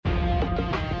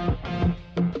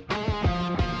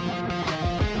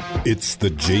It's the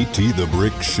JT the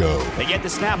Brick Show. They get the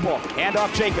snap off. Hand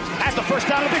off Jacobs. Has the first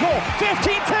down in the big hole.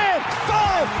 15-10.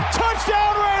 5.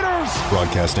 Touchdown Raiders.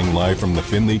 Broadcasting live from the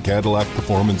Finley Cadillac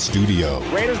Performance Studio.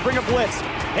 Raiders bring a blitz.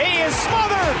 He is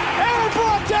smothered. Error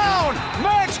brought down.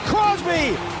 Max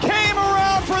Crosby came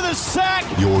around for the sack.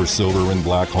 Your silver and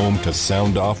black home to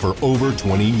sound off for over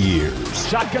 20 years.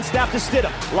 Shotgun snap to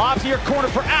Stidham. Lobs near corner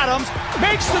for Adams.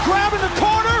 Makes the grab in the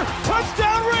corner.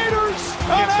 Touchdown Raiders.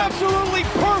 An absolutely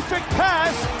perfect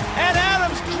pass. And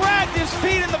Adams dragged his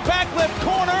feet in the back left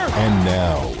corner. And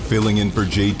now, filling in for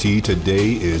JT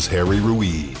today is Harry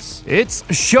Ruiz. It's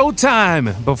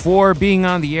showtime. Before being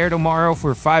on the air tomorrow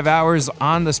for 5 hours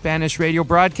on the Spanish radio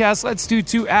broadcast, let's do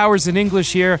 2 hours in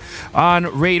English here on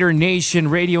Raider Nation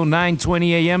Radio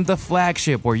 920 AM, the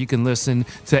flagship, where you can listen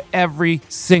to every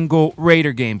single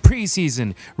Raider game,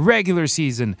 preseason, regular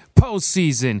season,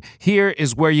 postseason. Here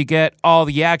is where you get all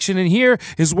the action, and here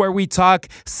is where we talk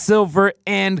silver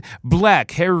and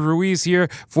black. Harry Ruiz here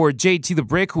for JT the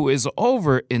Brick, who is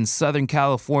over in Southern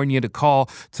California to call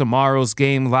tomorrow's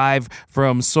game live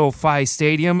from SoFi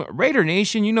Stadium. Raider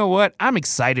Nation, you know what? I'm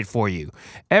excited for you.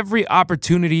 Every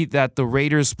opportunity that the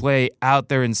Raiders play out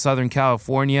there in Southern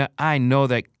California, I know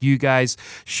that you guys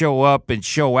show up and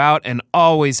show out and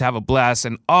always have a blast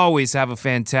and always have a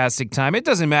fantastic time. It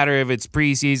doesn't matter if it's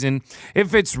preseason,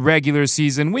 if it's regular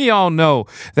season. We all know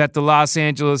that the Los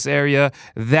Angeles area,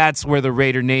 that's where the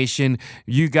Raider Nation,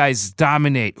 you guys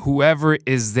dominate. Whoever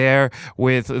is there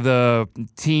with the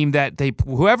team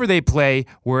whoever they play,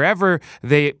 wherever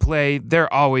they play,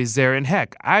 they're always there. And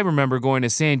heck, I remember going to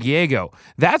San Diego.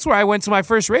 That's where I went to my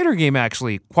first Raider game,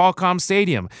 actually, Qualcomm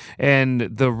Stadium. And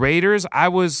the Raiders, I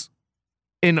was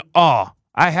in awe.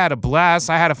 I had a blast.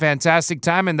 I had a fantastic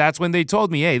time. And that's when they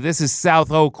told me, hey, this is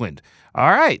South Oakland.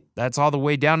 All right, that's all the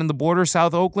way down in the border,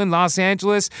 South Oakland, Los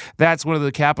Angeles. That's one of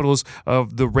the capitals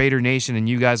of the Raider Nation, and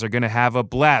you guys are going to have a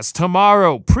blast.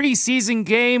 Tomorrow, preseason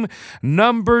game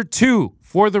number 2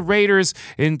 for the Raiders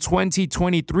in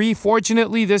 2023.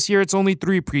 Fortunately, this year it's only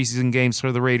 3 preseason games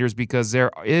for the Raiders because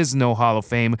there is no Hall of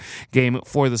Fame game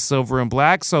for the Silver and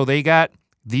Black. So they got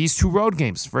these 2 road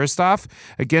games. First off,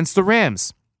 against the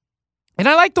Rams. And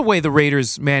I like the way the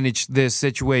Raiders managed this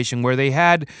situation where they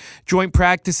had joint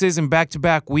practices in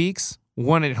back-to-back weeks,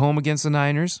 one at home against the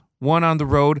Niners, one on the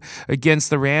road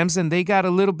against the Rams, and they got a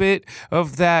little bit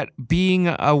of that being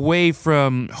away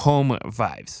from home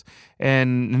vibes.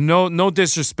 And no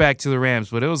disrespect to the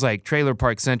Rams, but it was like Trailer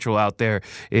Park Central out there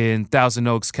in Thousand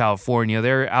Oaks, California.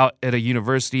 They're out at a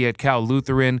university at Cal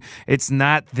Lutheran. It's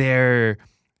not their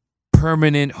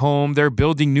permanent home. They're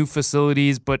building new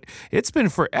facilities, but it's been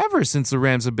forever since the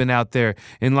Rams have been out there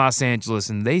in Los Angeles,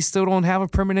 and they still don't have a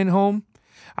permanent home.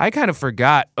 I kind of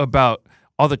forgot about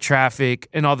all the traffic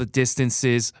and all the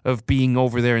distances of being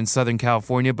over there in Southern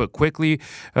California, but quickly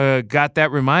got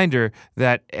that reminder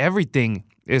that everything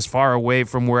is far away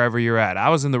from wherever you're at. I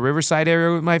was in the Riverside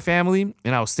area with my family,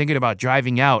 and I was thinking about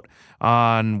driving out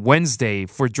on Wednesday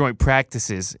for joint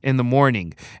practices in the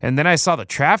morning. And then I saw the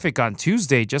traffic on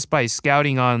Tuesday just by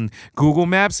scouting on Google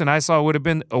Maps, and I saw it would have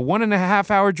been a 1.5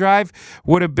 hour drive,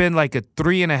 would have been like a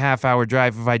 3.5 hour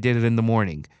drive if I did it in the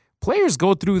morning. Players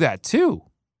go through that too.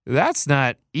 That's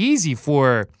not easy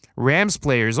for Rams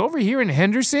players. Over here in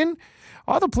Henderson,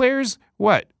 all the players,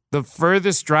 the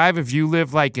furthest drive, if you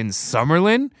live like in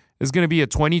Summerlin, is going to be a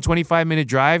 20-25 minute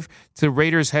drive to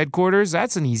Raiders headquarters.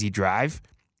 That's an easy drive.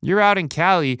 You're out in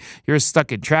Cali, you're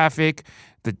stuck in traffic,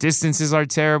 the distances are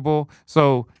terrible.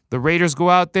 So the Raiders go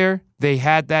out there, they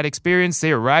had that experience,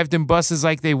 they arrived in buses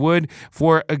like they would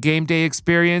for a game day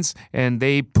experience, and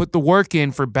they put the work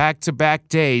in for back-to-back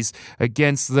days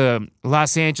against the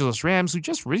Los Angeles Rams, who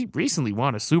just recently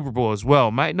won a Super Bowl as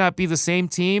well. Might not be the same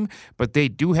team, but they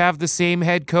do have the same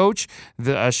head coach,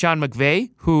 Sean McVay,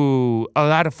 who a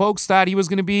lot of folks thought he was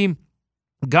going to be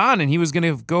gone and he was going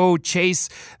to go chase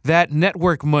that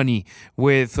network money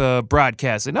with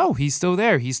broadcast. And no, he's still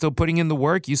there. He's still putting in the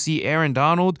work. You see Aaron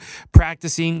Donald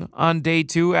practicing on day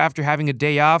 2 after having a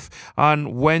day off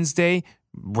on Wednesday.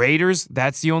 Raiders,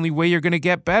 that's the only way you're going to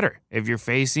get better if you're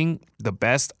facing the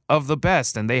best of the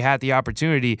best. And they had the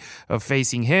opportunity of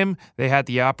facing him. They had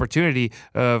the opportunity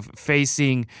of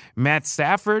facing Matt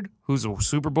Stafford, who's a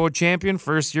Super Bowl champion,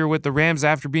 first year with the Rams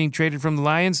after being traded from the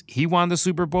Lions. He won the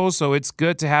Super Bowl, so it's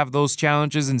good to have those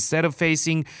challenges instead of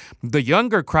facing the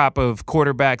younger crop of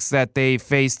quarterbacks that they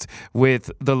faced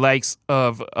with the likes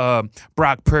of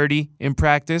Brock Purdy in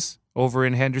practice over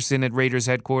in Henderson at Raiders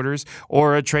headquarters,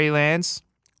 or a Trey Lance,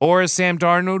 or a Sam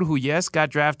Darnold, who, yes, got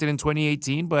drafted in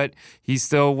 2018, but he's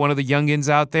still one of the youngins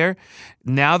out there.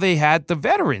 Now they had the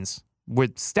veterans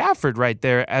with Stafford right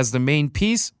there as the main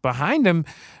piece behind him.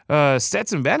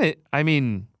 Stetson Bennett, I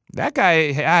mean, that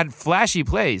guy had flashy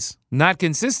plays. Not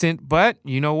consistent, but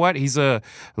you know what? He's a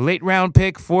late-round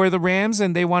pick for the Rams,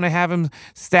 and they want to have him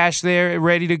stashed there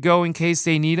ready to go in case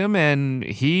they need him, and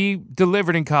he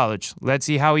delivered in college. Let's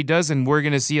see how he does, and we're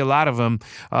going to see a lot of him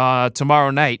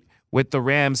tomorrow night with the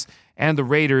Rams and the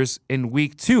Raiders in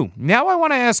Week 2. Now I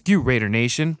want to ask you, Raider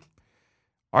Nation,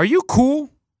 are you cool?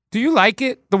 Do you like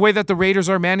it, the way that the Raiders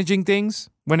are managing things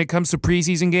when it comes to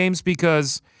preseason games?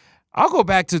 Because I'll go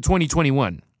back to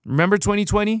 2021. Remember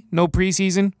 2020? No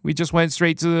preseason. We just went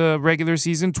straight to the regular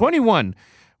season. 21,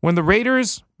 when the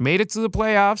Raiders made it to the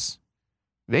playoffs,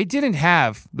 they didn't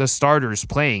have the starters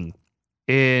playing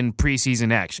in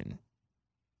preseason action.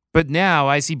 But now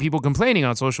I see people complaining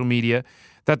on social media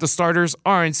that the starters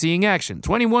aren't seeing action.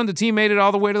 21, the team made it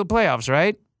all the way to the playoffs,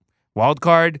 right? Wild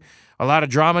card, a lot of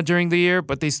drama during the year,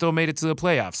 but they still made it to the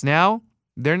playoffs. Now,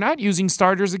 they're not using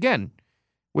starters again,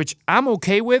 which I'm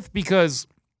okay with because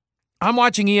I'm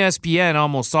watching ESPN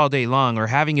almost all day long or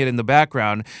having it in the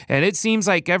background, and it seems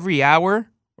like every hour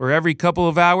or every couple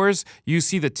of hours, you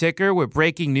see the ticker with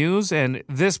breaking news, and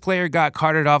this player got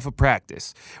carted off of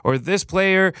practice, or this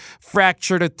player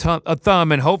fractured a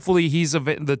thumb, and hopefully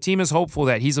the team is hopeful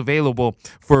that he's available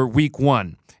for Week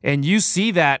 1. And you see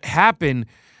that happen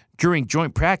during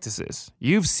joint practices.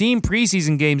 You've seen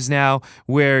preseason games now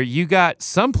where you got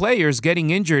some players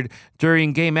getting injured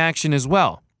during game action as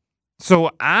well. So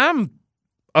I'm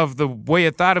of the way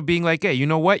of thought of being like, hey, you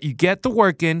know what? You get the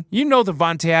work in. You know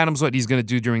Devontae Adams, what he's going to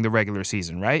do during the regular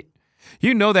season, right?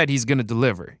 You know that he's going to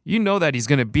deliver. You know that he's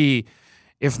going to be,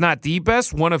 if not the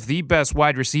best, one of the best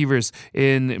wide receivers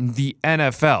in the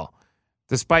NFL.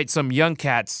 Despite some young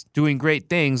cats doing great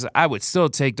things, I would still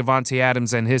take Devontae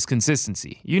Adams and his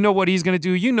consistency. You know what he's going to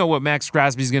do. You know what Max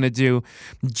Crosby's going to do.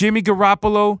 Jimmy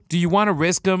Garoppolo, do you want to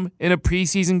risk him in a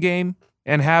preseason game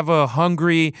and have a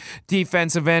hungry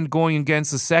defensive end going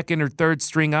against a second or third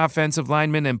string offensive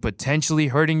lineman and potentially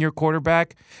hurting your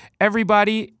quarterback?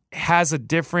 Everybody has a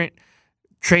different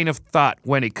train of thought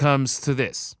when it comes to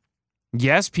this.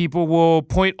 Yes, people will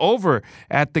point over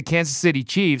at the Kansas City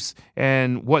Chiefs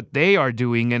and what they are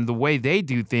doing and the way they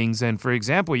do things. And for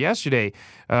example, yesterday,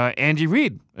 Andy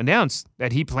Reid announced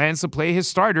that he plans to play his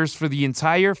starters for the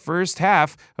entire first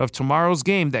half of tomorrow's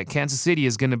game that Kansas City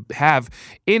is going to have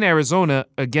in Arizona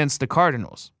against the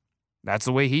Cardinals. That's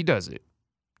the way he does it.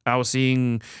 I was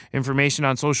seeing information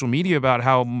on social media about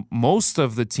how most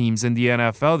of the teams in the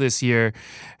NFL this year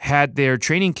had their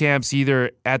training camps either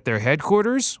at their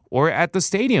headquarters or at the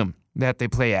stadium that they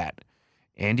play at.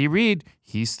 Andy Reid,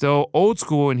 he's still old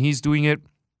school, and he's doing it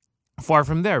far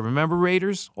from there. Remember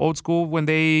Raiders, old school, when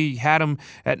they had him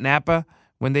at Napa,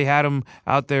 when they had him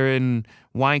out there in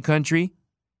wine country?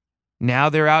 Now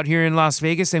they're out here in Las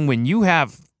Vegas, and when you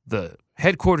have the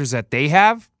headquarters that they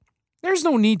have, there's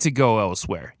no need to go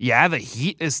elsewhere. Yeah, the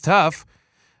heat is tough,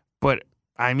 but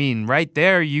I mean, right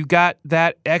there, you got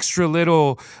that extra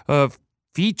little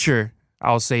feature,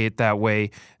 I'll say it that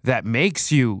way, that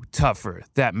makes you tougher,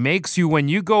 that makes you, when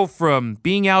you go from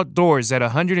being outdoors at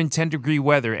 110-degree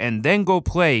weather and then go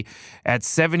play at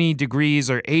 70 degrees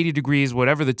or 80 degrees,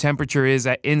 whatever the temperature is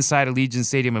at inside Allegiant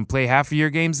Stadium, and play half of your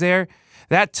games there,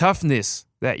 that toughness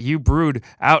that you brewed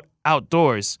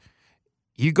outdoors,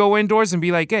 you go indoors and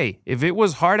be like, hey, if it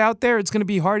was hard out there, it's going to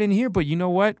be hard in here. But you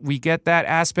know what? We get that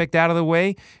aspect out of the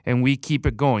way and we keep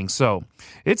it going. So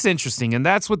it's interesting. And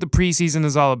that's what the preseason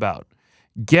is all about.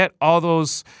 Get all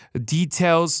those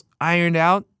details ironed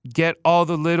out. Get all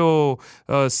the little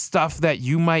stuff that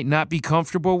you might not be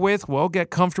comfortable with. Well, get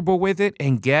comfortable with it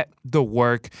and get the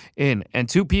work in. And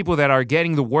two people that are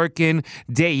getting the work in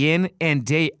and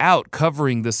day out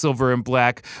covering the silver and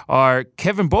black are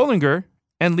Kevin Bollinger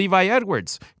and Levi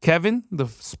Edwards. Kevin, the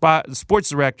sports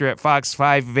director at Fox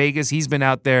 5 Vegas, he's been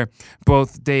out there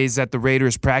both days that the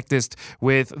Raiders practiced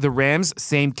with the Rams.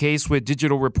 Same case with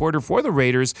digital reporter for the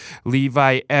Raiders,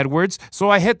 Levi Edwards. So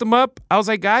I hit them up. I was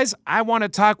like, guys, I want to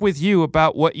talk with you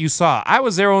about what you saw. I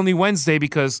was there only Wednesday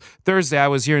because Thursday I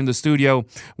was here in the studio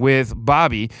with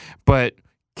Bobby, but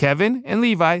Kevin and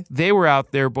Levi, they were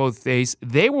out there both days.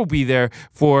 They will be there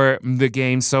for the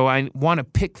game, so I want to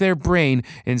pick their brain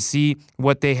and see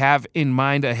what they have in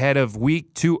mind ahead of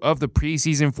Week 2 of the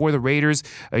preseason for the Raiders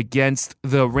against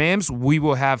the Rams. We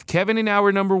will have Kevin in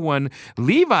hour number 1,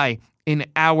 Levi in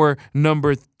hour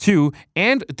number 2,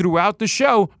 and throughout the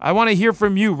show, I want to hear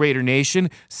from you, Raider Nation.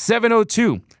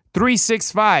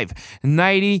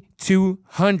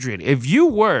 702-365-9200. If you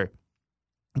were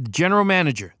the general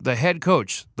manager, the head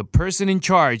coach, the person in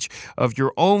charge of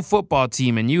your own football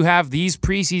team, and you have these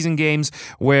preseason games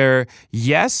where,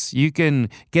 yes, you can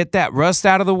get that rust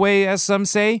out of the way, as some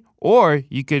say, or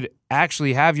you could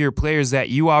actually have your players that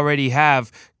you already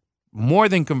have more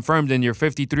than confirmed in your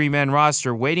 53-man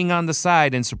roster waiting on the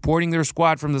side and supporting their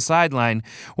squad from the sideline,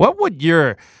 what would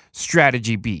your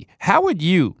strategy be? How would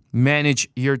you manage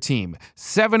your team?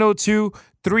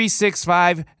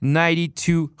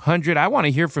 702-365-9200. I want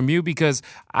to hear from you because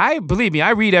believe me, I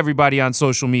read everybody on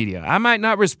social media. I might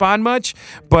not respond much,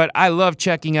 but I love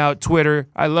checking out Twitter.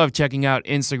 I love checking out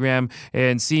Instagram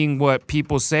and seeing what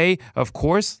people say. Of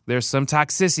course, there's some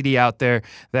toxicity out there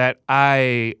that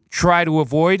I try to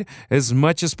avoid as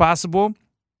much as possible,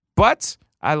 but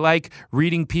I like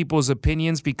reading people's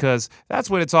opinions because that's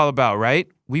what it's all about, right?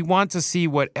 We want to see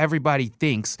what everybody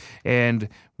thinks, and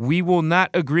we will not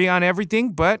agree on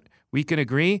everything, but we can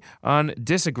agree on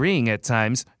disagreeing at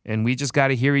times, and we just got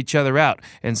to hear each other out.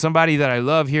 And somebody that I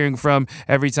love hearing from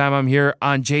every time I'm here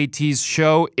on JT's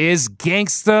show is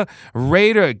Gangsta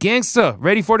Raider. Gangsta,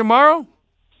 ready for tomorrow?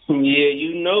 Yeah,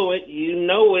 you know it. You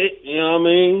know what I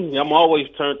mean? I'm always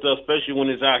turned up, especially when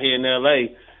it's out here in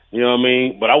L.A., you know what I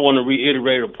mean? But I want to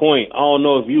reiterate a point. I don't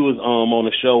know if you was on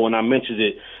the show when I mentioned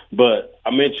it, but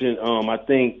I mentioned I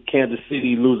think Kansas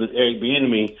City losing Eric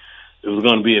Bieniemy, it was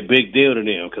going to be a big deal to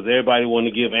them because everybody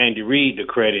wanted to give Andy Reid the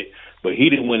credit, but he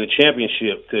didn't win the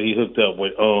championship till he hooked up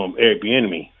with Eric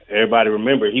Bieniemy. Everybody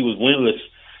remember he was winless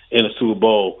in a Super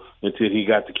Bowl until he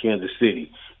got to Kansas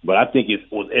City. But I think it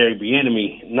was Eric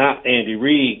Bieniemy, not Andy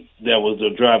Reid, that was the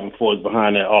driving force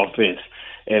behind that offense.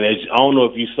 And I don't know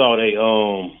if you saw they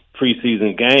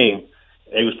preseason game,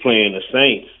 they was playing the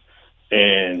Saints,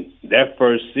 and that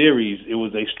first series, it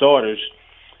was their starters,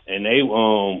 and they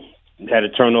had a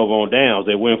turnover on downs.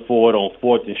 They went forward on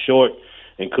 4th and short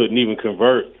and couldn't even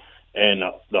convert, and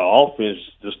the offense,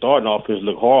 the starting offense,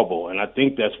 looked horrible. And I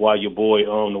think that's why your boy,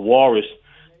 the Walrus,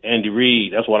 Andy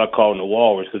Reid, that's what I call him, the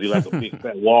Walrus, because he's like a big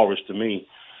fat walrus to me.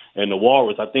 And the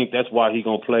Walrus, I think that's why he's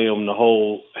gonna play him the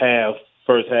whole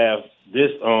first half,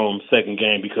 this second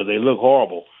game, because they look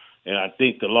horrible. And I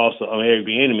think the loss of Eric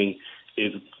Bieniemy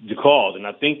is the cause. And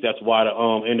I think that's why the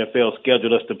NFL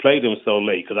scheduled us to play them so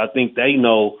late, because I think they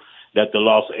know that the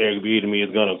loss of Eric Bieniemy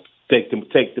is going to take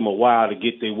them a while to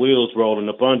get their wheels rolling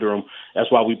up under them.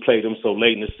 That's why we played them so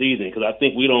late in the season, because I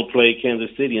think we don't play Kansas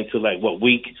City until,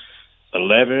 week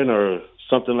 11 or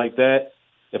something like that,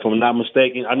 if I'm not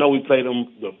mistaken. I know we played them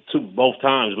both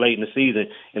times late in the season,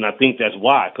 and I think that's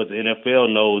why, because the NFL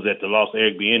knows that the loss of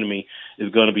Eric Bieniemy is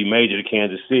going to be major to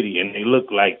Kansas City, and they look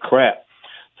like crap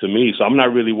to me. So I'm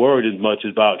not really worried as much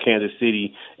about Kansas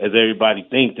City as everybody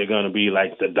thinks they're going to be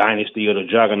like the dynasty or the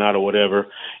juggernaut or whatever,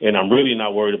 and I'm really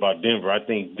not worried about Denver. I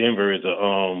think Denver is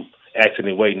a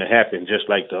accident waiting to happen, just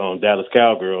like the Dallas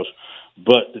Cowgirls.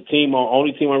 But the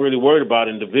only team I'm really worried about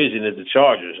in the division is the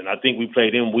Chargers, and I think we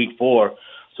played them week 4.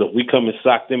 So if we come and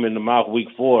sock them in the mouth week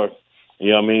 4,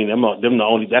 you know what I mean?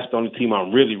 That's the only team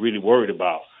I'm really, really worried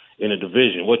about in the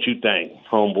division. What you think,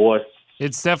 homeboy?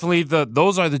 It's definitely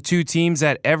those are the two teams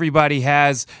that everybody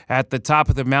has at the top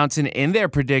of the mountain in their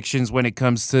predictions when it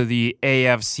comes to the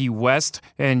AFC West.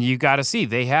 And you got to see,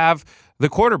 they have the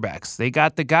quarterbacks. They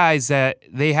got the guys that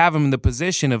they have them in the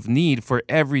position of need for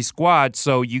every squad.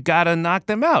 So you got to knock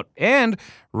them out. And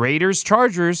Raiders,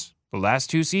 Chargers, the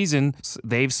last 2 seasons,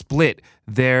 they've split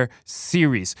their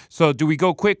series. So do we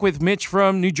go quick with Mitch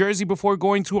from New Jersey before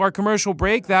going to our commercial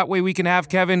break? That way we can have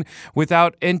Kevin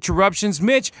without interruptions.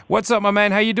 Mitch, what's up, my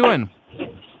man? How you doing?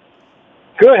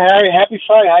 Good, Harry. Happy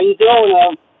Friday. How you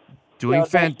doing? Doing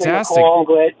fantastic. I'm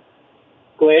glad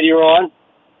you're on.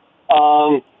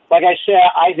 Like I said,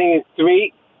 I think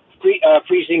 3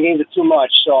 preseason games are too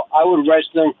much, so I would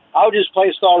rest them. I would just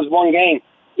play starters 1 game,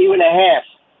 even a half.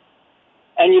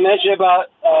 And you mentioned about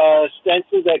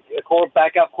Stenson, that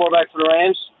backup quarterback for the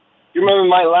Rams. You remember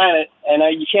Mike Lannett, and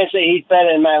you can't say he's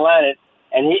better than Matt Lannett.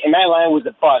 And Matt Lannett was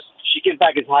a bust. Should give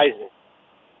back his Heisman.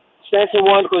 Stenson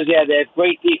won because they have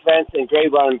great defense and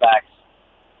great running backs.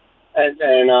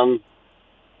 And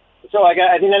so I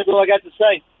think that's all I got to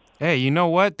say. Hey, you know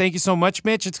what? Thank you so much,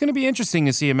 Mitch. It's going to be interesting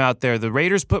to see him out there. The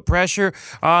Raiders put pressure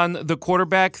on the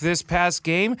quarterback this past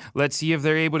game. Let's see if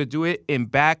they're able to do it in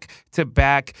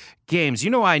back-to-back games.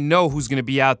 I know who's going to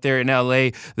be out there in LA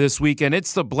this weekend.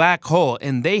 It's the Black Hole,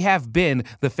 and they have been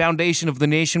the foundation of the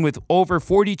nation with over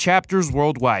 40 chapters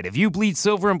worldwide. If you bleed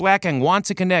silver and black and want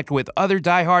to connect with other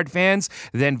diehard fans,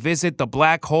 then visit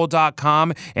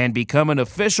theblackhole.com and become an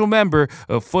official member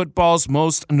of football's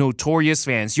most notorious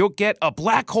fans. You'll get a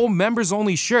Black Hole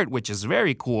members-only shirt, which is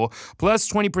very cool, plus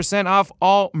 20% off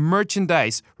all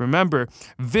merchandise. Remember,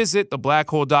 visit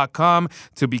theblackhole.com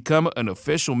to become an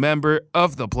official member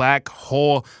of the Black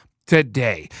Hole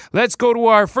today. Let's go to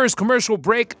our first commercial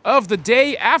break of the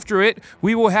day. After it,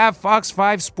 we will have Fox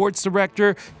 5 sports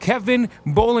director Kevin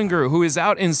Bollinger, who is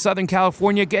out in Southern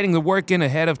California getting the work in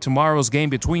ahead of tomorrow's game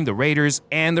between the Raiders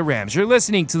and the Rams. You're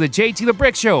listening to the JT the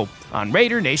Brick Show on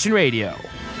Raider Nation Radio.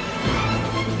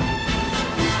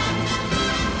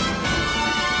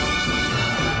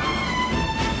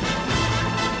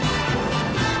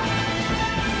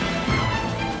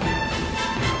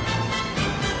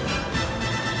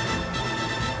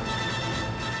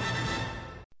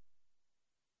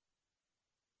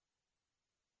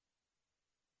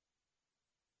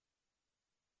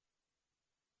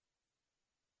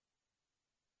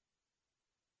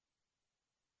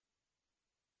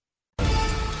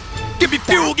 Give me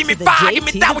fuel, give me fire, give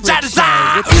me that which I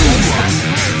desire.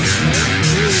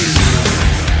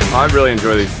 I really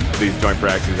enjoy these joint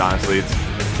practices, honestly.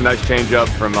 It's a nice change up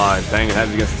from banging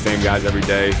heads against the same guys every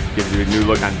day. Gives you a new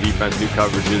look on defense, new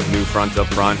coverages, new fronts up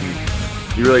front.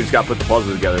 And you really just got to put the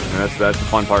puzzle together. And that's the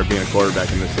fun part of being a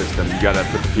quarterback in this system. You got to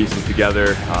put the pieces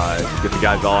together, get the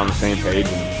guys all on the same page,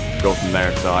 and go from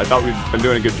there. So I thought we've been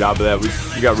doing a good job of that.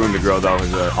 We got room to grow, though,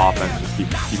 as the offense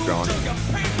just keep growing.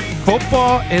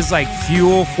 Football is like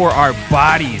fuel for our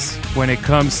bodies when it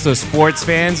comes to sports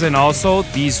fans, and also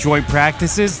these joint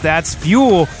practices, that's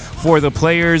fuel for the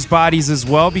players' bodies as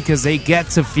well, because they get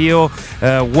to feel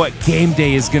what game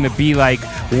day is going to be like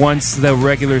once the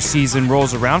regular season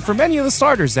rolls around. For many of the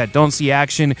starters that don't see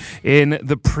action in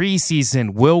the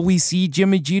preseason, will we see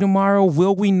Jimmy G tomorrow?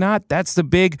 Will we not? That's the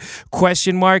big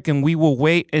question mark, and we will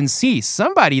wait and see.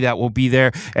 Somebody that will be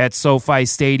there at SoFi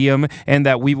Stadium and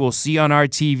that we will see on our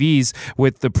TVs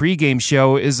with the pregame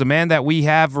show is a man that we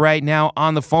have right now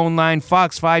on the phone line,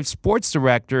 Fox 5 sports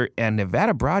director and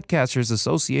Nevada Broadcasters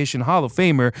Association Hall of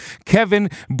Famer, Kevin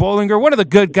Bollinger, one of the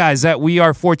good guys that we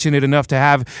are fortunate enough to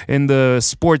have in the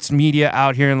sports media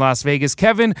out here in Las Vegas.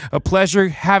 Kevin, a pleasure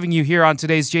having you here on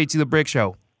today's JT the Brick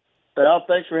Show. Well,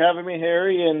 thanks for having me,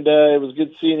 Harry, and it was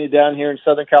good seeing you down here in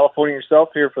Southern California yourself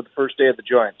here for the first day of the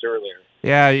joints earlier.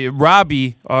 Yeah,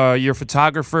 Robbie, your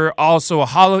photographer, also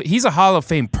he's a Hall of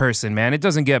Fame person, man. It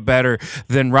doesn't get better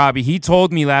than Robbie. He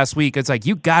told me last week, it's like,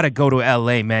 you got to go to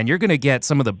L.A., man. You're going to get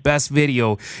some of the best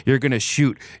video you're going to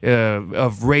shoot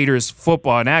of Raiders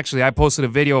football. And actually, I posted a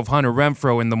video of Hunter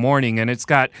Renfrow in the morning, and it's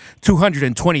got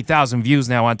 220,000 views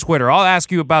now on Twitter. I'll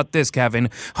ask you about this,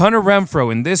 Kevin. Hunter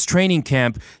Renfrow, in this training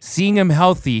camp, seeing him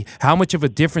healthy, how much of a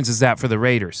difference is that for the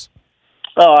Raiders?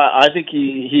 Oh, I think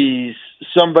he's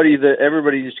somebody that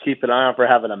everybody needs to keep an eye on for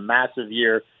having a massive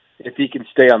year if he can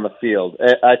stay on the field.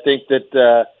 I think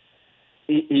that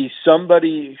he's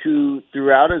somebody who,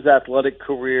 throughout his athletic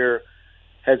career,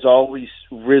 has always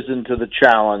risen to the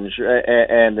challenge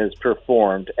and has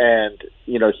performed. And,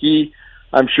 he,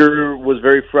 I'm sure, was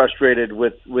very frustrated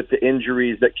with the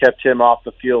injuries that kept him off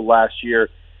the field last year,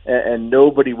 and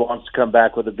nobody wants to come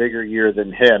back with a bigger year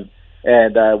than him.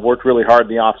 And worked really hard in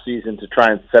the offseason to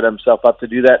try and set himself up to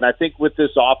do that. And I think with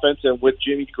this offense and with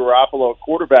Jimmy Garoppolo at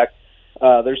quarterback,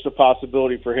 there's the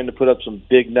possibility for him to put up some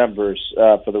big numbers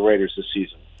for the Raiders this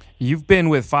season. You've been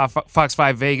with Fox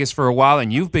 5 Vegas for a while,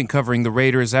 and you've been covering the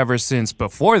Raiders ever since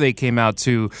before they came out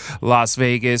to Las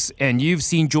Vegas, and you've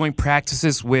seen joint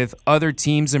practices with other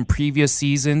teams in previous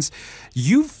seasons.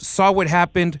 You saw what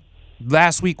happened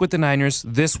last week with the Niners,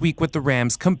 this week with the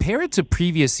Rams. Compare it to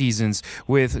previous seasons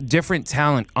with different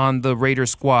talent on the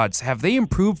Raiders squads. Have they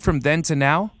improved from then to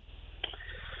now?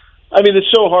 I mean,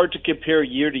 it's so hard to compare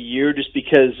year to year just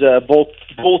because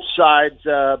both sides,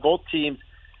 both teams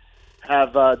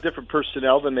have different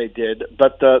personnel than they did.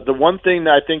 But the one thing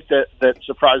that I think that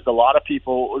surprised a lot of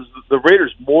people was the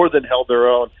Raiders more than held their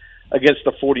own against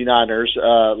the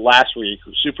 49ers last week,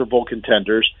 Super Bowl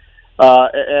contenders.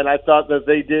 And I thought that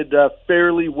they did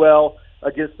fairly well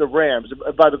against the Rams.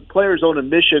 By the players' own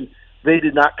admission, they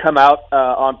did not come out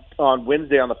on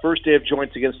Wednesday, on the first day of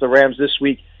joints against the Rams this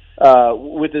week,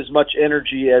 with as much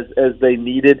energy as they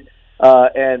needed.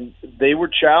 And they were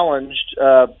challenged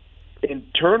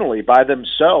internally by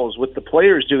themselves with the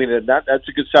players doing it. That's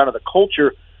a good sign of the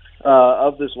culture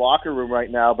of this locker room right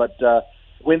now. But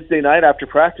Wednesday night after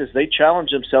practice, they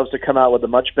challenged themselves to come out with a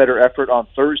much better effort on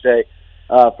Thursday.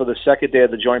 for the second day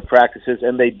of the joint practices,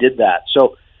 and they did that.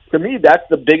 So to me, that's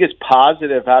the biggest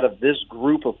positive out of this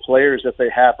group of players that they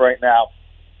have right now.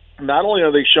 Not only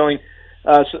are they showing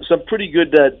some pretty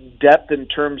good depth in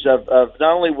terms of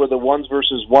not only were the ones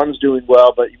versus ones doing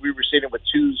well, but we were seeing it with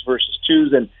twos versus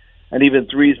twos and even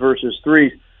threes versus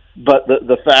threes. But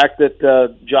the fact that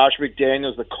Josh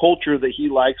McDaniels, the culture that he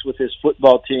likes with his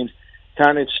football teams,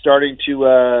 kind of starting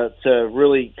to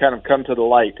really kind of come to the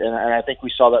light, and I think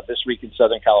we saw that this week in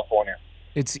Southern California.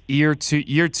 It's year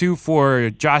two for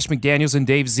Josh McDaniels and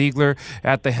Dave Ziegler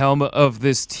at the helm of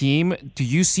this team. Do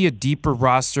you see a deeper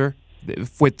roster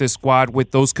with the squad,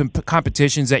 with those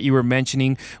competitions that you were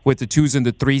mentioning, with the twos and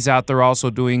the threes out there also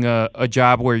doing a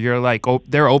job where you're like, oh,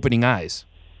 they're opening eyes?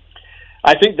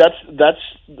 I think that's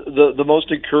the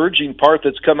most encouraging part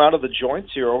that's come out of the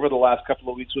joints here over the last couple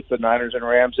of weeks with the Niners and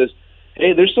Rams is,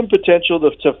 hey, there's some potential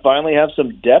to finally have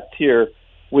some depth here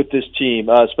with this team,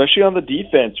 especially on the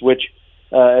defense, which,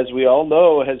 as we all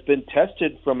know, has been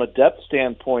tested from a depth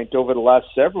standpoint over the last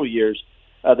several years.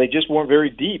 They just weren't very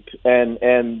deep,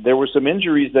 and there were some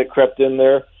injuries that crept in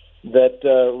there that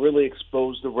really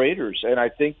exposed the Raiders. And I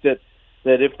think that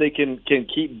if they can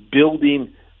keep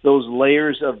building those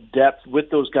layers of depth with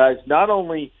those guys, not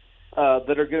only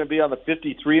that are going to be on the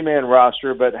 53-man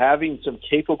roster, but having some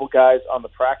capable guys on the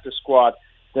practice squad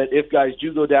that if guys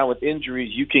do go down with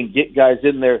injuries, you can get guys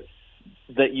in there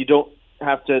that you don't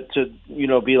have to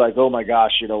be like, oh my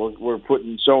gosh, we're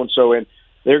putting so-and-so in.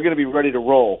 They're going to be ready to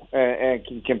roll and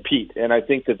can compete. And I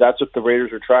think that's what the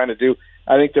Raiders are trying to do.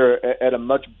 I think they're at a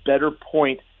much better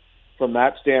point from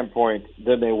that standpoint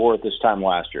than they were at this time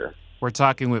last year. We're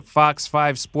talking with Fox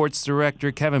 5 Sports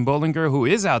Director Kevin Bollinger, who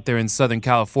is out there in Southern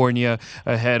California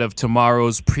ahead of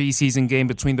tomorrow's preseason game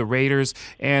between the Raiders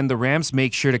and the Rams.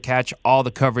 Make sure to catch all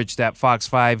the coverage that Fox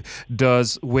 5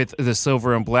 does with the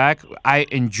Silver and Black. I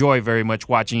enjoy very much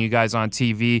watching you guys on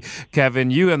TV. Kevin,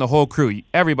 you and the whole crew,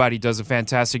 everybody does a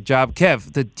fantastic job.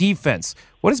 Kev, the defense,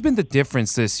 what has been the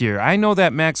difference this year? I know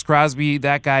that Max Crosby,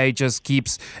 that guy just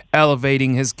keeps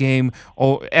elevating his game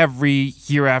every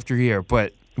year after year,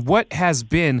 but what has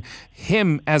been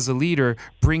him as a leader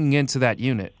bringing into that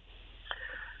unit?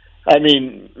 I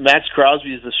mean, Max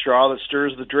Crosby is the straw that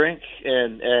stirs the drink,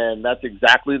 and that's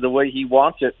exactly the way he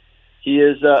wants it. He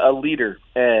is a leader,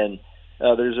 and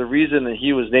there's a reason that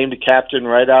he was named a captain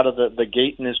right out of the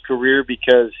gate in his career,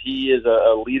 because he is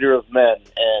a leader of men,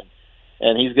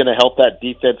 and he's going to help that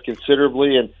defense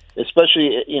considerably, and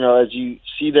especially as you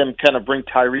see them kind of bring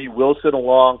Tyree Wilson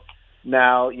along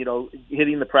now,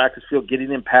 hitting the practice field,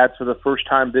 getting in pads for the first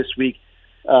time this week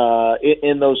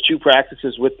in those two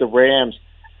practices with the Rams.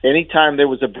 Anytime there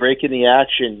was a break in the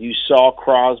action, you saw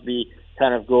Crosby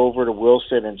kind of go over to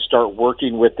Wilson and start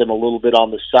working with them a little bit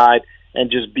on the side and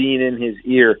just being in his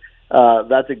ear.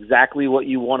 That's exactly what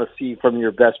you want to see from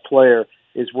your best player,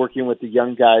 is working with the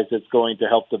young guys that's going to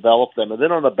help develop them. And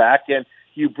then on the back end,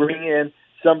 you bring in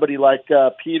somebody like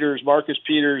Marcus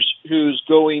Peters, who's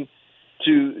going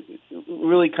to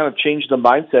really kind of change the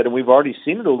mindset, and we've already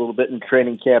seen it a little bit in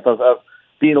training camp of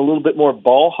being a little bit more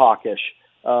ball hawkish.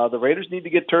 The Raiders need to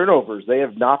get turnovers. They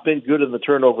have not been good in the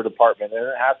turnover department, and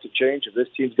it has to change if this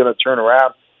team's going to turn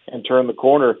around and turn the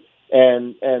corner.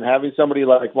 And having somebody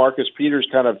like Marcus Peters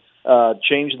kind of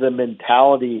change the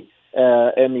mentality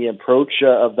and the approach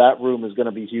of that room is going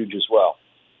to be huge as well.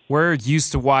 We're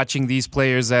used to watching these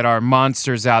players that are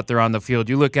monsters out there on the field.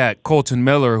 You look at Colton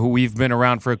Miller, who we've been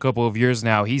around for a couple of years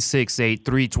now. He's 6'8",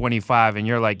 325, and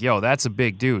you're like, yo, that's a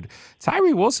big dude.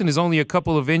 Tyree Wilson is only a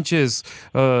couple of inches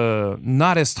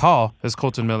not as tall as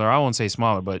Colton Miller. I won't say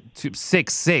smaller, but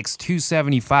 6'6",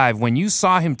 275. When you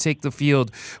saw him take the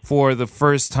field for the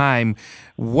first time,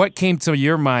 what came to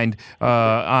your mind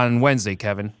on Wednesday,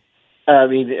 Kevin? I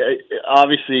mean,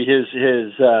 obviously his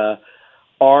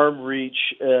arm reach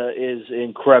is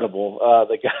incredible.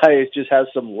 The guy just has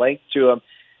some length to him,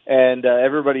 and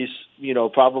everybody's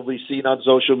probably seen on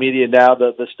social media now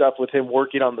the stuff with him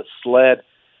working on the sled.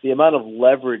 The amount of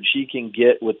leverage he can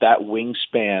get with that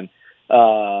wingspan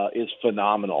is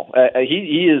phenomenal.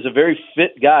 He is a very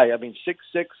fit guy. I mean,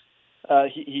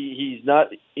 6'6". He's not.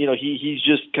 He's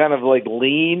just kind of like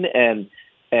lean and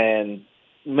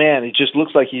man, it just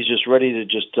looks like he's just ready to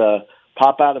just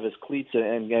pop out of his cleats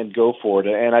and go for it.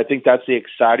 And I think that's the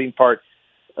exciting part,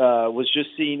 was just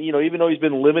seeing, even though he's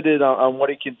been limited on what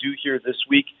he can do here this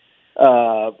week,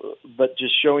 but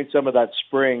just showing some of that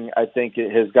spring, I think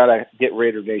it has got to get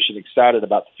Raider Nation excited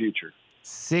about the future.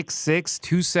 6'6",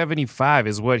 275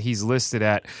 is what he's listed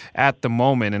at the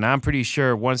moment. And I'm pretty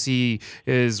sure once he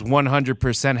is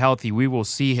 100% healthy, we will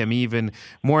see him even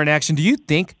more in action. Do you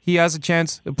think he has a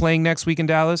chance of playing next week in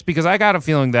Dallas? Because I got a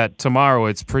feeling that tomorrow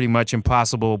it's pretty much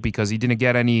impossible because he didn't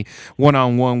get any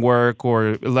one-on-one work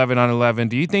or 11-on-11.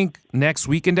 Do you think next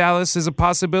week in Dallas is a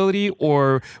possibility,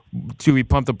 or do we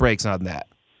pump the brakes on that?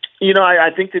 I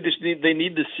think they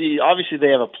need to see. Obviously, they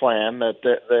have a plan that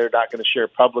they're not going to share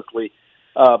publicly.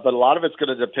 But a lot of it's going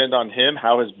to depend on him,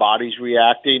 how his body's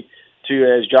reacting to,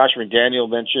 as Josh McDaniels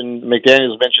mentioned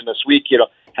this week,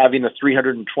 having a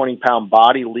 320-pound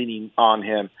body leaning on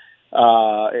him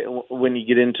when you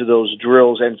get into those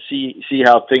drills and see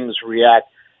how things react.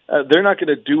 They're not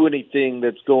going to do anything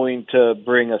that's going to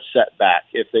bring a setback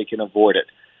if they can avoid it.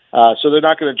 So they're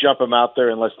not going to jump him out there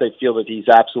unless they feel that he's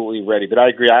absolutely ready. But I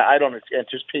agree. I don't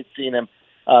anticipate seeing him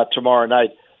tomorrow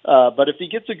night. But if he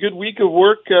gets a good week of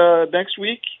work next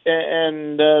week,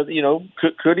 and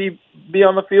could he be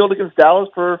on the field against Dallas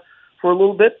for a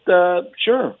little bit?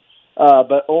 Sure,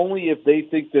 but only if they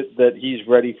think that he's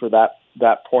ready for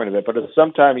that point of it. But at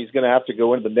some time, he's going to have to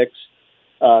go into the mix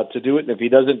to do it. And if he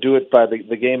doesn't do it by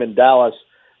the game in Dallas,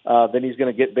 then he's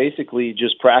going to get basically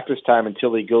just practice time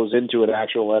until he goes into an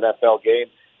actual NFL game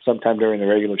sometime during the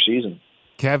regular season.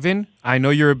 Kevin, I know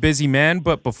you're a busy man,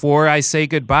 but before I say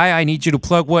goodbye, I need you to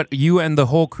plug what you and the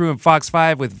whole crew in Fox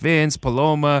 5 with Vince,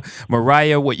 Paloma,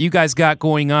 Mariah, what you guys got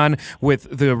going on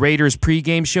with the Raiders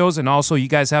pregame shows, and also you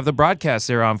guys have the broadcast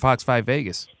there on Fox 5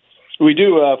 Vegas. We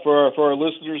do. For our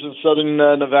listeners in Southern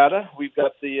Nevada, we've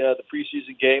got the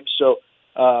preseason games. So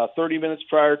 30 minutes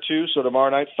prior to, so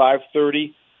tomorrow night,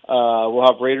 5:30, we'll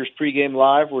have Raiders pregame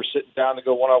live. We're sitting down to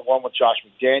go one-on-one with Josh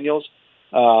McDaniels.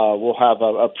 We'll have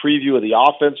a preview of the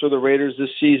offense for the Raiders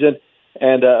this season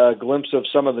and a glimpse of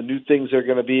some of the new things that are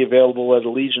going to be available at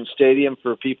Allegiant Stadium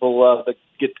for people that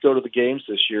get to go to the games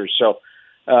this year. So,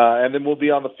 and then we'll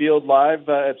be on the field live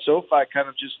at SoFi, kind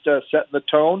of just setting the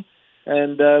tone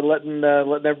and letting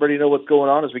everybody know what's going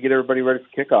on as we get everybody ready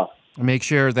for kickoff. Make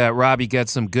sure that Robbie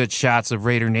gets some good shots of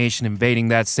Raider Nation invading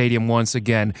that stadium once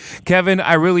again. Kevin,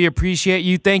 I really appreciate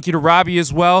you. Thank you to Robbie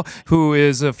as well, who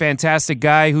is a fantastic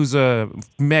guy, who's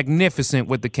magnificent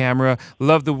with the camera.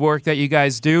 Love the work that you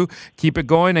guys do. Keep it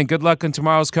going, and good luck on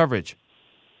tomorrow's coverage.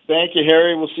 Thank you,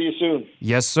 Harry. We'll see you soon.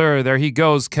 Yes, sir. There he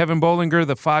goes. Kevin Bollinger,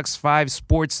 the Fox 5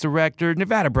 sports director,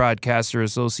 Nevada Broadcaster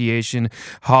Association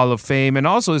Hall of Fame, and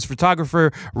also his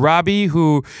photographer, Robbie,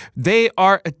 who they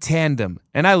are a tandem.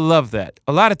 And I love that.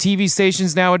 A lot of TV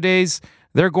stations nowadays,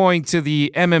 they're going to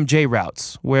the MMJ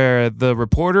routes where the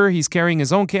reporter, he's carrying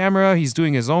his own camera, he's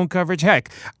doing his own coverage. Heck,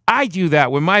 I do that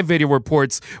with my video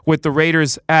reports with the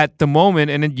Raiders at the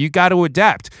moment, and you got to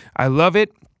adapt. I love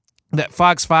it. That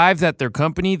Fox 5, that their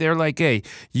company, they're like, hey,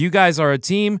 you guys are a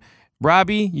team.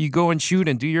 Robbie, you go and shoot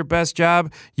and do your best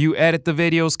job. You edit the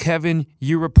videos. Kevin,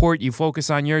 you report. You focus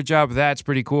on your job. That's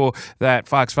pretty cool that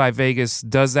Fox 5 Vegas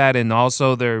does that. And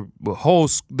also their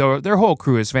whole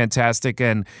crew is fantastic.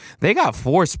 And they got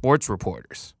 4 sports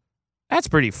reporters. That's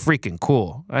pretty freaking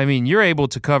cool. I mean, you're able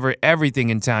to cover everything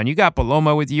in town. You got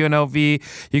Paloma with UNLV.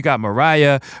 You got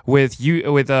Mariah with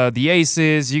the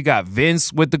Aces. You got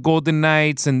Vince with the Golden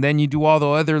Knights. And then you do all the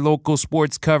other local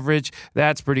sports coverage.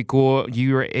 That's pretty cool.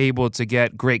 You are able to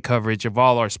get great coverage of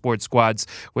all our sports squads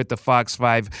with the Fox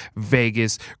 5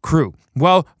 Vegas crew.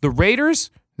 Well, the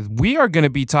Raiders, we are going to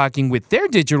be talking with their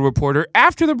digital reporter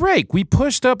after the break. We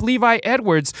pushed up Levi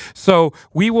Edwards, so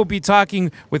we will be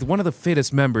talking with one of the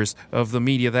fittest members of the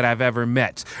media that I've ever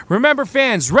met. Remember,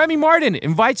 fans, Remy Martin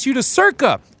invites you to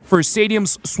Circa for Stadium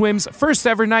Swim's first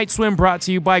ever night swim, brought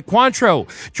to you by Cointreau.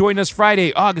 Join us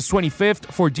Friday, August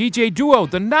 25th for DJ duo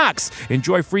The Knox.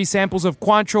 Enjoy free samples of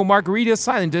Cointreau margarita,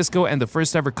 silent disco, and the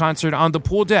first ever concert on the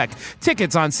pool deck.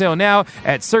 Tickets on sale now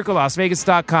at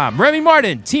circalasvegas.com. Remy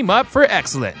Martin, team up for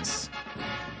excellence.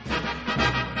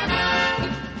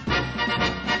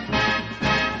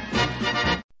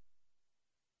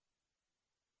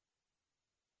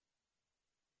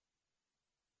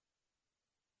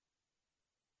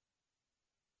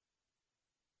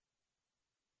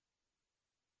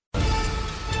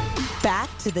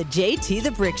 Back to the JT the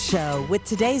Brick Show with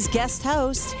today's guest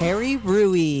host, Harry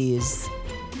Ruiz.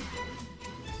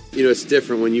 It's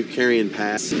different when you're carrying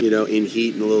pass, in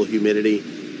heat and a little humidity.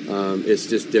 It's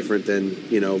just different than,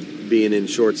 being in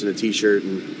shorts and a T-shirt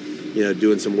and,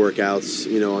 doing some workouts,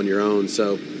 on your own.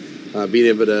 So being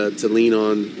able to lean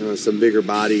on some bigger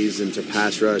bodies and to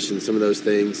pass rush and some of those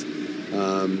things,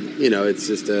 it's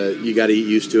just you got to get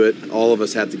used to it. All of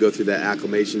us have to go through that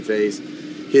acclimation phase.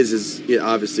 His is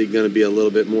obviously going to be a little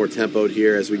bit more tempoed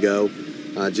here as we go.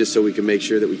 just so we can make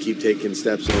sure that we keep taking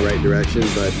steps in the right direction.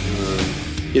 But,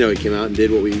 he came out and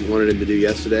did what we wanted him to do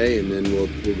yesterday, and then we'll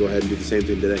go ahead and do the same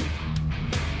thing today.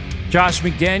 Josh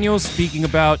McDaniels speaking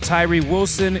about Tyree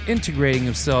Wilson integrating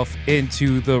himself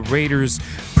into the Raiders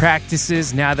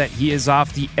practices now that he is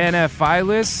off the NFI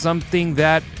list, something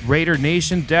that Raider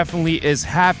Nation definitely is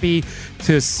happy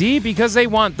to see because they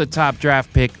want the top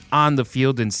draft pick on the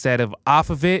field instead of off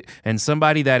of it, and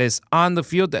somebody that is on the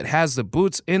field that has the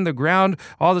boots in the ground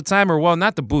all the time, or well,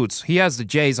 not the boots, he has the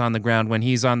J's on the ground when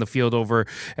he's on the field over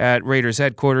at Raiders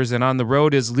headquarters, and on the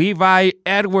road is Levi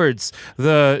Edwards,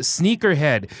 the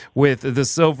sneakerhead with the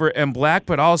silver and black,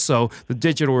 but also the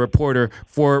digital reporter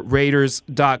for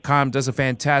Raiders.com, does a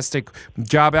fantastic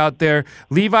job out there.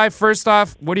 Levi, first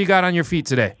off, what do you got on your feet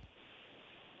today?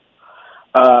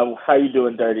 How you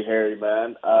doing, Dirty Harry,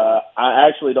 man? I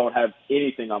actually don't have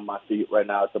anything on my feet right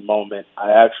now at the moment.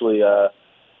 I actually,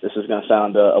 this is going to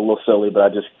sound a little silly, but I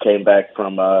just came back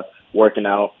from working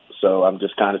out, so I'm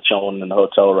just kind of chilling in the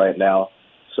hotel right now.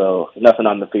 So nothing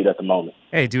on the feet at the moment.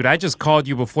 Hey, dude, I just called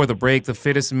you before the break, the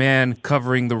fittest man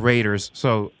covering the Raiders.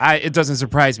 So it doesn't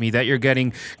surprise me that you're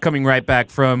coming right back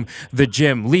from the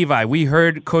gym. Levi, we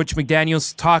heard Coach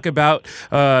McDaniels talk about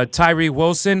Tyree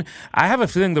Wilson. I have a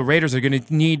feeling the Raiders are going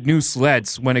to need new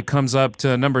sleds when it comes up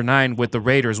to number 9 with the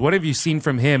Raiders. What have you seen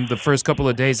from him the first couple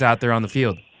of days out there on the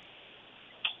field?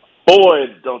 Boy,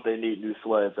 don't they need new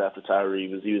sleds after Tyree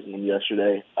was using them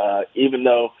yesterday. Even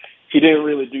though he didn't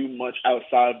really do much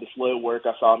outside of the sled work,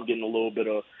 I saw him getting a little bit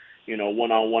of,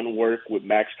 one-on-one work with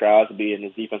Max Crosby and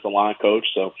his defensive line coach.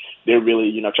 So they're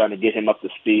really, trying to get him up to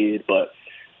speed. But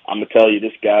I'm going to tell you,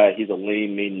 this guy, he's a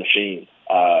lean, mean machine.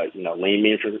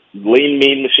 Lean,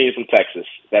 mean machine from Texas.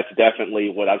 That's definitely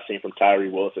what I've seen from Tyree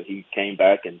Wilson. He came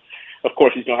back, and, of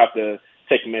course, he's going to have to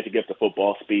take a minute to get the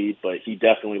football speed, but he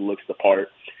definitely looks the part.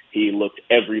 He looked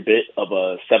every bit of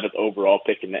a 7th overall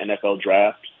pick in the NFL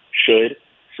draft should.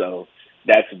 So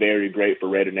that's very great for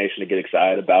Raider Nation to get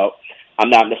excited about. I'm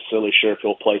not necessarily sure if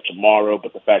he'll play tomorrow,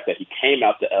 but the fact that he came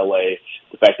out to L.A.,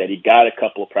 the fact that he got a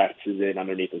couple of practices in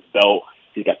underneath his belt,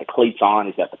 he's got the cleats on,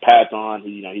 he's got the pads on,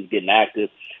 he's getting active.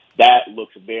 That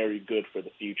looks very good for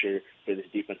the future for this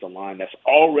defensive line that's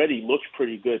already looks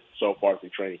pretty good so far through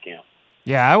training camp.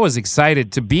 Yeah, I was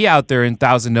excited to be out there in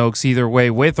Thousand Oaks either way,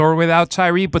 with or without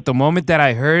Tyree, but the moment that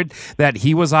I heard that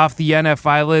he was off the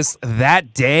NFI list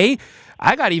that day,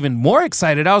 I got even more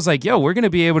excited. I was like, yo, we're going to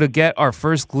be able to get our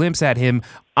first glimpse at him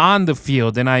on the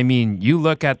field. And I mean, you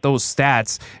look at those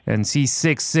stats and see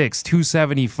 6'6",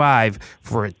 275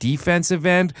 for a defensive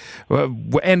end.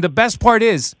 And the best part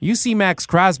is you see Max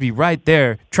Crosby right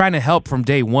there trying to help from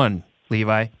day one,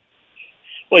 Levi.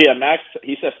 Well, yeah, Max,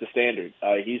 he sets the standard.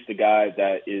 He's the guy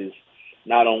that is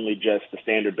not only just the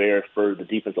standard bearer for the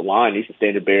defensive line, he's the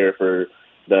standard bearer for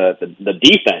the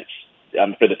defense,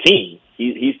 for the team.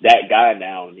 He's that guy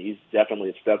now, and he's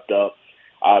definitely stepped up.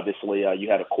 Obviously, you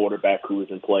had a quarterback who was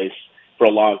in place for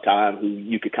a long time who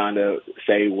you could kind of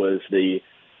say was the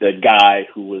guy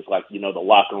who was like, the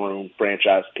locker room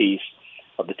franchise piece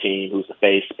of the team, who's the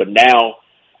face. But now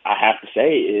I have to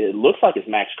say it looks like it's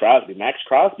Max Crosby. Max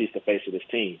Crosby is the face of this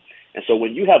team. And so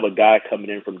when you have a guy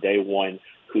coming in from day one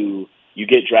who you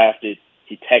get drafted,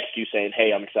 he texts you saying,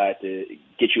 hey, I'm excited to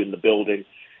get you in the building.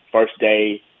 First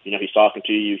day, he's talking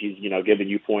to you. He's, giving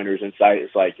you pointers, insight.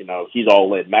 It's like, he's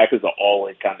all in. Max is an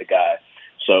all-in kind of guy.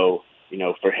 So,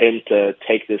 for him to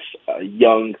take this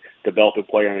young, developing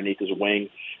player underneath his wing,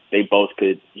 they both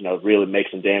could, really make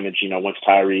some damage. Once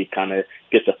Tyree kind of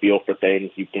gets a feel for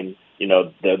things, you can,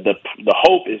 the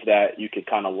hope is that you can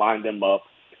kind of line them up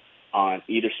on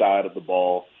either side of the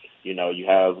ball. You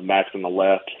have Max on the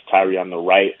left, Tyree on the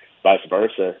right, vice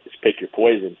versa. Just pick your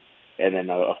poison. And then,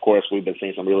 of course, we've been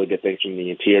seeing some really good things from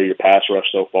the interior pass rush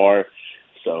so far.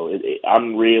 So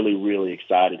I'm really, really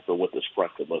excited for what this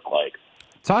front could look like.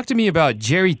 Talk to me about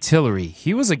Jerry Tillery.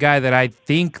 He was a guy that I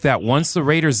think that once the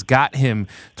Raiders got him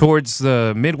towards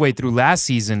the midway through last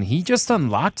season, he just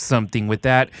unlocked something with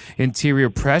that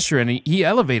interior pressure, and he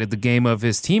elevated the game of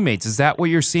his teammates. Is that what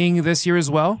you're seeing this year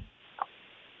as well?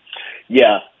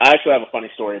 Yeah, I actually have a funny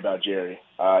story about Jerry.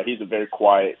 He's a very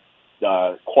quiet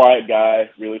guy,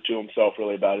 really to himself,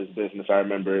 really about his business. I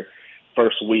remember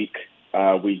first week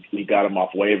we got him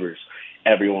off waivers.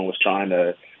 Everyone was trying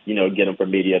to, get him for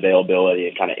media availability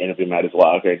and kind of interview him at his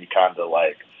locker. And he kind of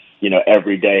like,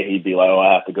 every day he'd be like, oh,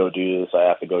 I have to go do this, I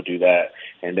have to go do that.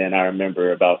 And then I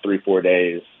remember about 3-4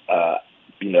 days,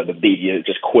 the media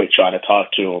just quit trying to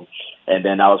talk to him. And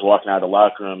then I was walking out of the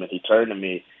locker room and he turned to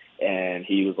me and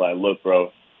he was like, look,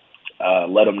 bro,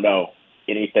 let him know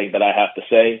anything that I have to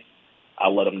say,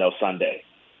 I'll let him know Sunday.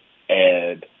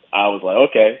 And I was like,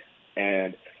 okay.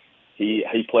 And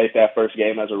he played that first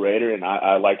game as a Raider, and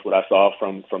I liked what I saw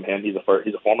from him. He's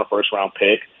a former first-round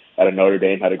pick out of Notre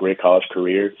Dame, had a great college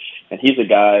career. And he's a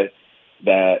guy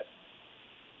that,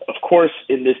 of course,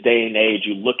 in this day and age,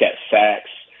 you look at sacks,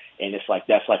 and it's like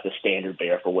that's like the standard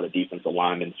bearer for what a defensive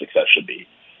lineman's success should be.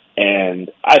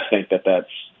 And I think that's,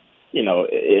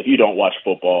 if you don't watch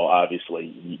football,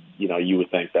 obviously, you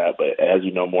would think that. But as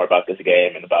you know more about this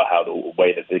game and about how the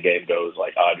way that the game goes,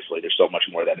 like, obviously, there's so much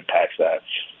more that impacts that.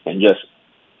 And just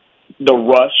the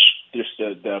rush, just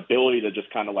the ability to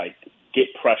just kind of, like, get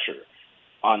pressure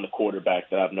on the quarterback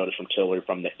that I've noticed from Tiller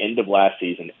from the end of last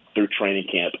season through training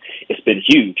camp, it's been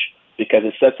huge because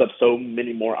it sets up so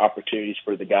many more opportunities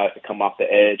for the guys to come off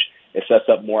the edge. It sets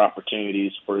up more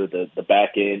opportunities for the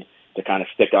back end to kind of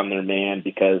stick on their man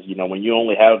because, when you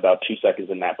only have about 2 seconds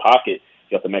in that pocket,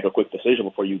 you have to make a quick decision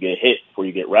before you get hit, before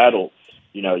you get rattled.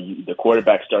 The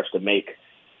quarterback starts to make,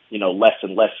 less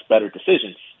and less better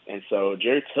decisions. And so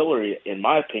Jerry Tillery, in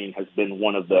my opinion, has been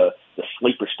one of the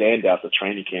sleeper standouts of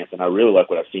training camp, and I really like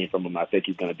what I've seen from him. I think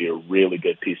he's going to be a really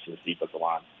good piece of this defensive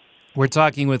line. We're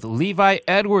talking with Levi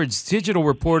Edwards, digital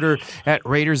reporter at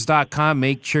Raiders.com.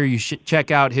 Make sure you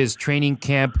check out his training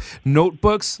camp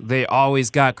notebooks. They always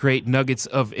got great nuggets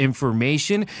of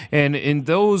information. And in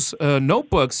those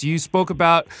notebooks, you spoke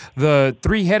about the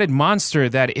three-headed monster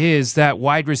that is that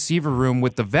wide receiver room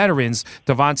with the veterans,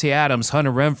 Davante Adams,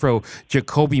 Hunter Renfrow,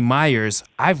 Jacoby Myers.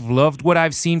 I've loved what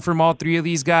I've seen from all three of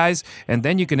these guys. And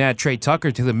then you can add Trey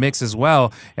Tucker to the mix as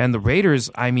well. And the Raiders,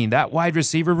 that wide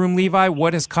receiver room, Levi,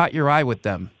 what has caught your eye with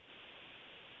them?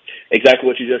 Exactly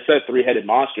what you just said. Three-headed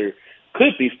monster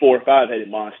could be 4 or 5-headed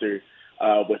monster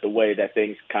with the way that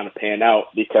things kind of pan out,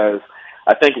 because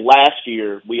I think last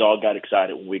year we all got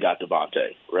excited when we got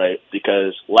Davante, right?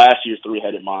 Because last year's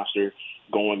three-headed monster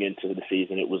going into the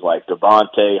season, it was like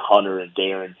Davante, Hunter, and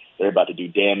Darren. They're about to do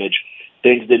damage.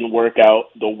 Things didn't work out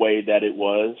the way that it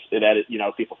was, that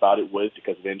people thought it would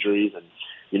because of injuries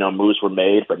and moves were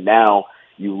made. But now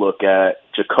you look at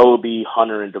Jacoby,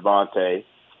 Hunter, and Davante,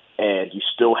 and you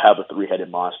still have a three-headed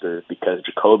monster because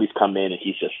Jacoby's come in and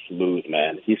he's just smooth,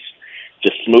 man. He's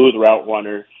just smooth route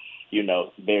runner.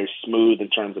 Very smooth in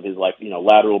terms of his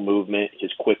lateral movement,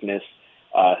 his quickness,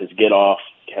 his get off.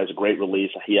 Has a great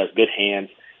release. He has good hands.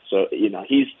 So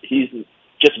he's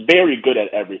just very good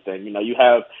at everything. You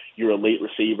have your elite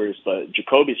receivers, but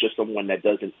Jacoby's just someone that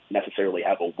doesn't necessarily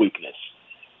have a weakness,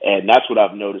 and that's what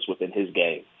I've noticed within his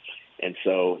game. And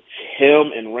so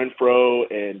him and Renfrow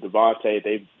and Davante,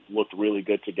 they've looked really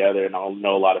good together. And I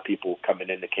know a lot of people coming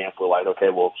into camp were like, okay,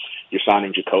 well, you're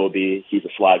signing Jacoby. He's a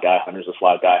slot guy. Hunter's a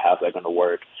slot guy. How's that going to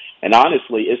work? And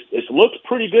honestly, it's looked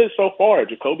pretty good so far.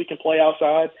 Jacoby can play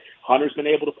outside. Hunter's been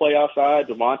able to play outside.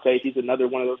 Davante, he's another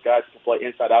one of those guys who can play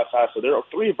inside, outside. So there are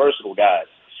three versatile guys.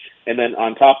 And then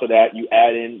on top of that, you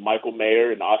add in Michael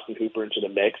Mayer and Austin Hooper into the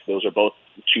mix. Those are both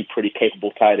two pretty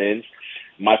capable tight ends.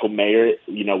 Michael Mayer,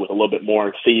 with a little bit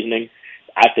more seasoning,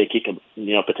 I think he can,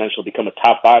 potentially become a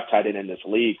top 5 tight end in this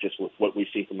league just with what we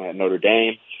see from Notre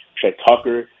Dame. Trey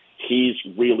Tucker, he's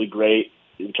really great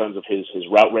in terms of his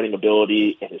route running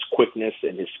ability and his quickness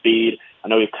and his speed. I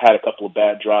know he's had a couple of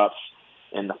bad drops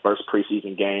in the first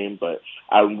preseason game, but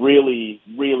I'm really,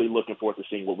 really looking forward to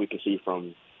seeing what we can see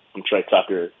from Trey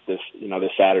Tucker this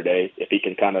Saturday, if he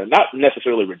can kind of not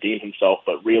necessarily redeem himself,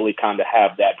 but really kind of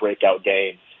have that breakout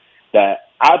game that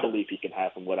I believe he can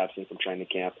have from what I've seen from training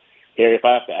camp. Harry, if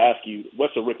I have to ask you,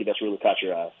 what's a rookie that's really caught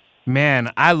your eye?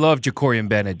 Man, I love Jacorian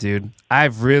Bennett, dude.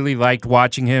 I've really liked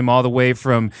watching him all the way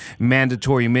from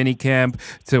mandatory minicamp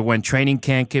to when training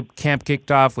camp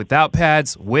kicked off without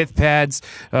pads, with pads.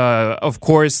 Of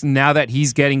course, now that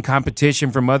he's getting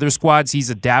competition from other squads, he's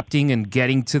adapting and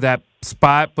getting to that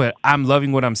spot, but I'm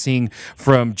loving what I'm seeing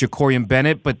from Jacorian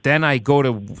Bennett. But then I go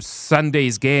to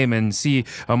Sunday's game and see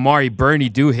Amari Burney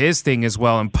do his thing as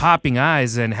well and popping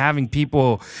eyes and having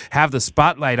people have the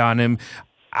spotlight on him.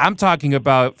 I'm talking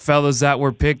about fellas that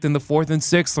were picked in the 4th and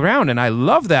 6th round, and I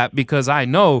love that because I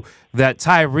know that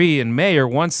Tyree and Mayer,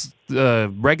 once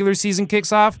the regular season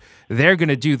kicks off, they're going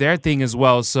to do their thing as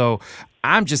well. So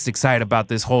I'm just excited about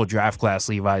this whole draft class,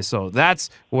 Levi. So that's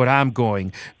what I'm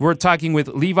going. We're talking with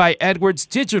Levi Edwards,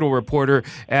 digital reporter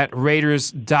at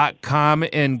Raiders.com,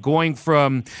 and going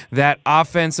from that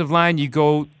offensive line,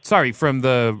 from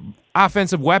the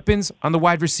offensive weapons on the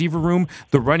wide receiver room,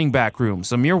 the running back room.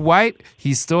 Zamir White,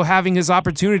 he's still having his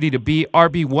opportunity to be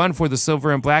RB1 for the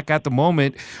Silver and Black at the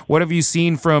moment. What have you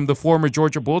seen from the former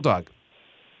Georgia Bulldog?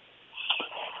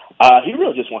 He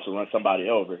really just wants to run somebody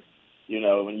over.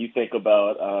 When you think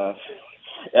about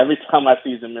every time I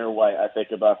see Zamir White, I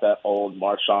think about that old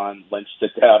Marshawn Lynch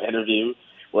sit-down interview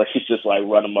where he's just like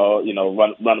run a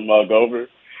mug over.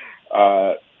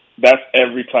 That's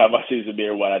every time I see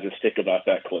Zamir White, I just think about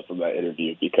that clip from that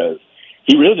interview because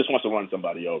he really just wants to run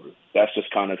somebody over. That's just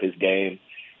kind of his game.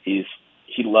 He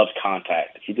loves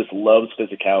contact. He just loves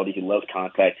physicality. He loves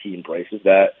contact. He embraces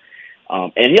that.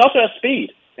 And he also has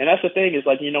speed. And that's the thing is,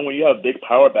 like, when you have big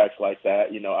power backs like that,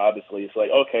 obviously it's like,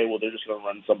 okay, well, they're just going to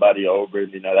run somebody over.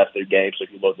 And, that's their game. So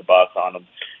if you load the box on them,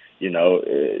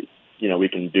 we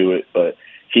can do it. But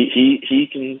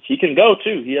he can go,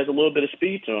 too. He has a little bit of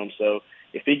speed to him. So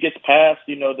if he gets past,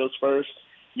 those first,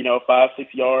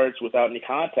 5-6 yards without any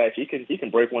contact, he can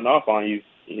break one off on you.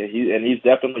 And he's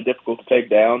definitely difficult to take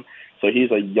down. So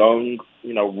he's a young,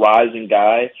 rising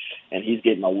guy, and he's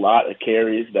getting a lot of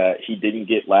carries that he didn't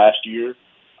get last year,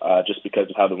 just because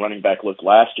of how the running back looked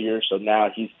last year. So now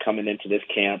he's coming into this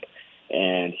camp,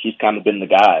 and he's kind of been the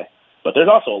guy. But there's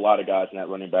also a lot of guys in that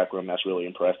running back room that's really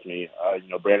impressed me.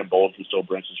 Brandon Bolden, he still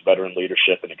brings his veteran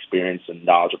leadership and experience and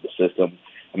knowledge of the system.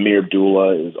 Amir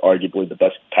Abdullah is arguably the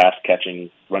best pass-catching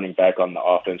running back on the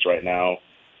offense right now.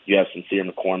 You have Sincere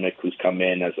McCormick, who's come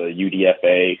in as a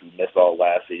UDFA, who missed all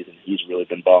last season. He's really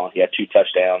been balling. He had 2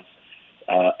 touchdowns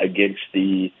against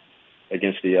the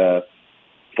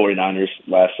 49ers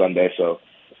last Sunday. So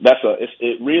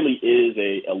it really is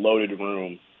a loaded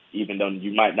room, even though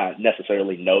you might not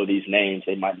necessarily know these names.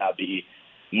 They might not be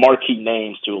marquee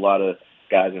names to a lot of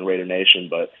guys in Raider Nation,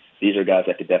 but these are guys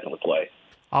that could definitely play.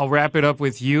 I'll wrap it up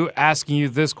with you asking you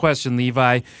this question,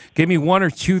 Levi. Give me 1 or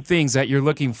 2 things that you're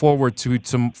looking forward to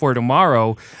for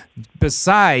tomorrow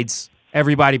besides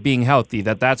everybody being healthy.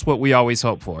 That's what we always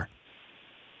hope for.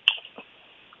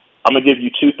 I'm going to give you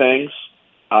 2 things,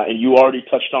 and you already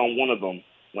touched on one of them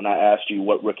when I asked you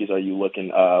what rookies are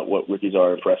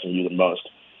impressing you the most.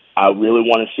 I really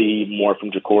want to see more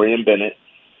from Jacorian Bennett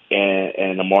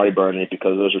and Amari Burney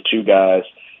because those are 2 guys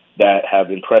that have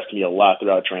impressed me a lot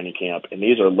throughout training camp. And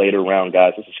these are later round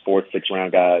guys. This is 4th, 6th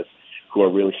round guys who are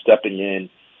really stepping in.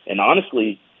 And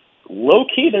honestly, low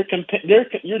key, they're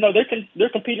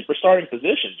competing for starting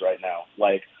positions right now.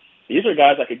 Like, these are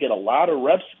guys that could get a lot of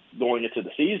reps going into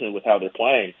the season with how they're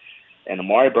playing. And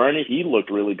Amari Burney, he looked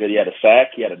really good. He had a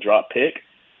sack, he had a drop pick,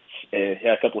 and he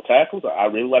had a couple of tackles. I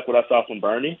really like what I saw from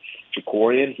Burney.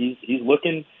 Jacorian, he's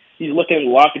looking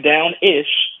locked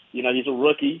down-ish. He's a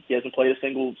rookie. He hasn't played a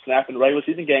single snap in the regular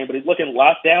season game, but he's looking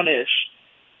locked down-ish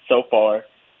so far.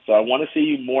 So I want to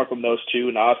see more from those 2,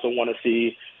 and I also want to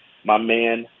see my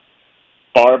man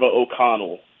Barba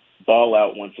O'Connell ball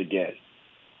out once again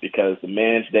because the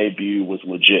man's debut was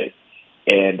legit.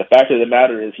 And the fact of the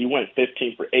matter is he went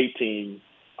 15 for 18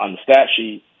 on the stat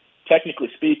sheet. Technically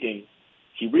speaking,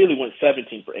 he really went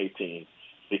 17 for 18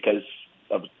 because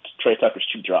of Trey Tucker's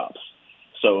 2 drops.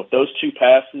 So if those 2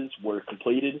 passes were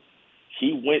completed,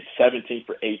 he went 17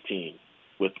 for 18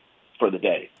 for the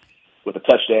day with a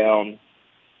touchdown,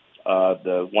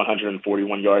 the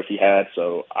 141 yards he had.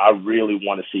 So I really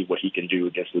want to see what he can do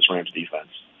against this Rams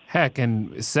defense. Heck,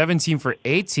 and 17 for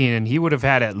 18, and he would have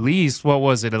had at least,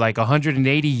 like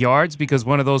 180 yards because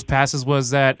one of those passes was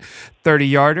that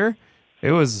 30-yarder.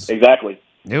 Exactly.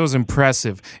 It was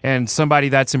impressive. And somebody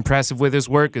that's impressive with his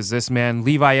work is this man,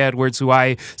 Levi Edwards, who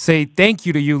I say thank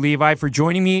you to you, Levi, for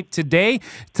joining me today.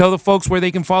 Tell the folks where they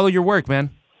can follow your work,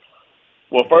 man.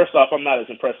 Well, first off, I'm not as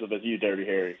impressive as you, Dirty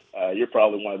Harry. You're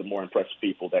probably one of the more impressive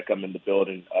people that come in the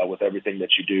building with everything that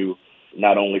you do,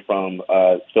 not only from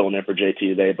filling in for JT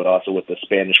today, but also with the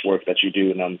Spanish work that you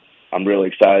do. And I'm really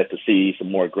excited to see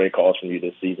some more great calls from you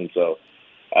this season. So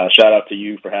shout out to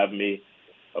you for having me.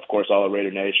 Of course, all of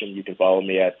Raider Nation, you can follow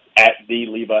me at the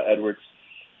Levi Edwards,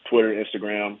 Twitter,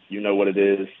 Instagram. You know what it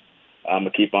is. I'm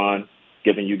going to keep on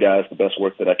giving you guys the best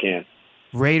work that I can.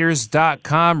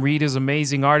 Raiders.com. Read his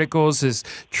amazing articles. His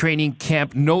training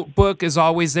camp notebook is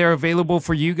always there available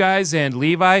for you guys. And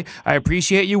Levi, I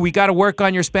appreciate you. We got to work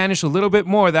on your Spanish a little bit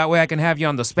more. That way I can have you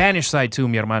on the Spanish side too,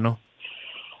 mi hermano.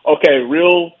 Okay,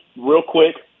 real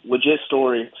quick, legit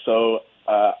story. So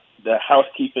the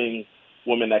housekeeping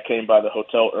woman that came by the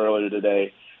hotel earlier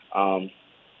today,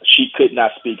 she could not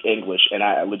speak English, and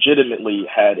I legitimately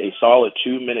had a solid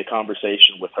 2-minute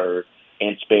conversation with her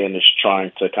in Spanish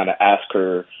trying to kind of ask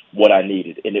her what I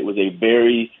needed, and it was a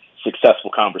very successful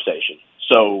conversation.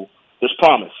 So there's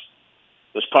promise.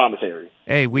 There's promise, Harry.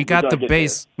 Hey, we got the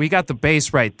base. We got the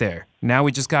base right there. Now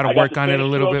we just got to work on it a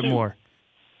little bit more.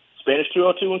 Spanish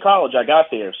 202 in college, I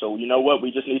got there. So you know what? We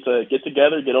just need to get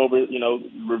together, get over,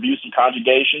 review some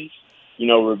conjugations,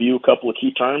 review a couple of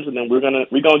key terms, and then we're gonna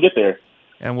get there.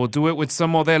 And we'll do it with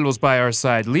some modelos by our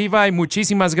side. Levi,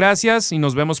 muchísimas gracias y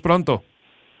nos vemos pronto.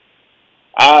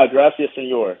 Gracias,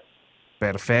 señor.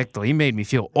 Perfecto. He made me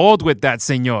feel old with that,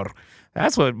 señor.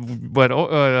 That's what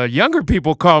younger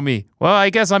people call me. Well, I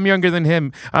guess I'm younger than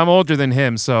him. I'm older than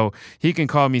him, so he can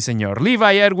call me Senor.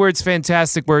 Levi Edwards,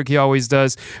 fantastic work he always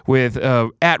does with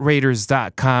at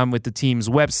Raiders.com with the team's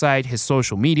website. His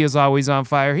social media is always on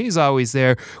fire. He's always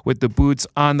there with the boots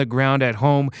on the ground at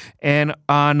home and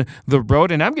on the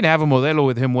road. And I'm going to have a Modelo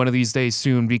with him one of these days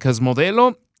soon because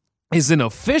Modelo is an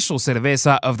official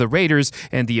cerveza of the Raiders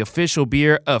and the official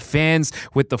beer of fans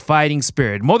with the fighting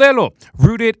spirit. Modelo,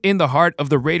 rooted in the heart of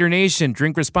the Raider Nation.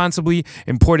 Drink responsibly,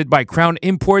 imported by Crown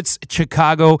Imports,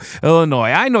 Chicago, Illinois.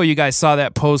 I know you guys saw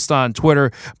that post on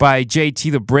Twitter by JT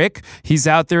the Brick. He's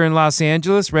out there in Los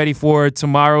Angeles ready for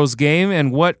tomorrow's game,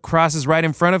 and what crosses right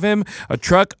in front of him? A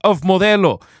truck of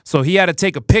Modelo. So he had to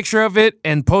take a picture of it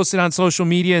and post it on social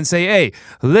media and say, hey,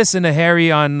 listen to Harry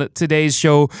on today's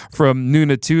show from noon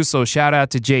to 2. So shout out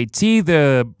to JT.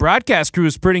 The broadcast crew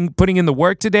is putting in the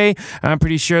work today. I'm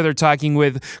pretty sure they're talking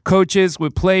with coaches,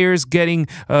 with players, getting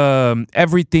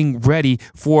everything ready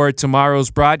for tomorrow's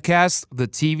broadcast. The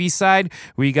TV side,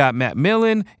 we got Matt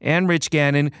Millen and Rich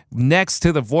Gannon next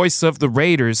to the voice of the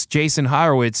Raiders, Jason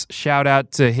Horowitz. Shout out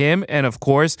to him. And of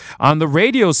course, on the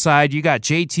radio side, you got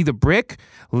JT the Brick,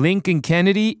 Lincoln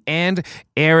Kennedy, and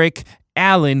Eric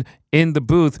Allen in the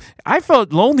booth. I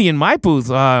felt lonely in my booth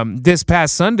this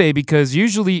past Sunday because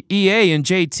usually EA and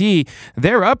JT,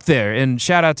 they're up there. And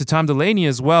shout out to Tom Delaney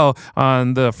as well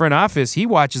on the front office. He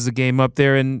watches the game up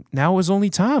there, and now it was only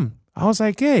Tom. I was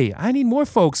like, hey, I need more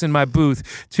folks in my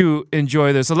booth to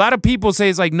enjoy this. A lot of people say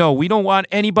it's like, no, we don't want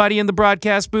anybody in the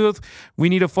broadcast booth. We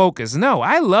need to focus. No,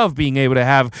 I love being able to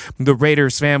have the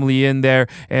Raiders family in there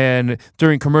and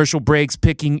during commercial breaks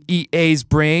picking EA's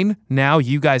brain. Now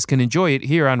you guys can enjoy it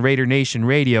here on Raider Nation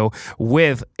Radio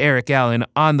with Eric Allen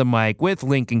on the mic, with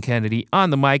Lincoln Kennedy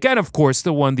on the mic, and of course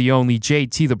the one, the only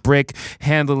JT the Brick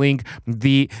handling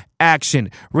the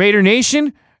action. Raider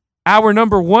Nation, hour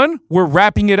number 1, we're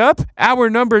wrapping it up. Hour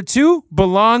number 2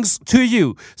 belongs to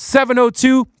you.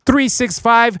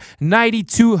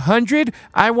 702-365-9200.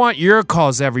 I want your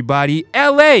calls, everybody.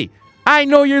 LA, I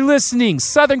know you're listening.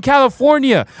 Southern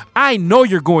California, I know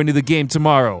you're going to the game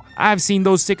tomorrow. I've seen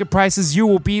those ticket prices. You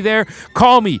will be there.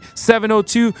 Call me,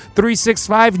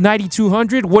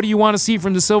 702-365-9200. What do you want to see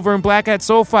from the Silver and Black at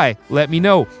SoFi? Let me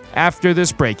know after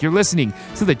this break. You're listening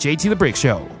to the JT the Brick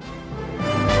Show.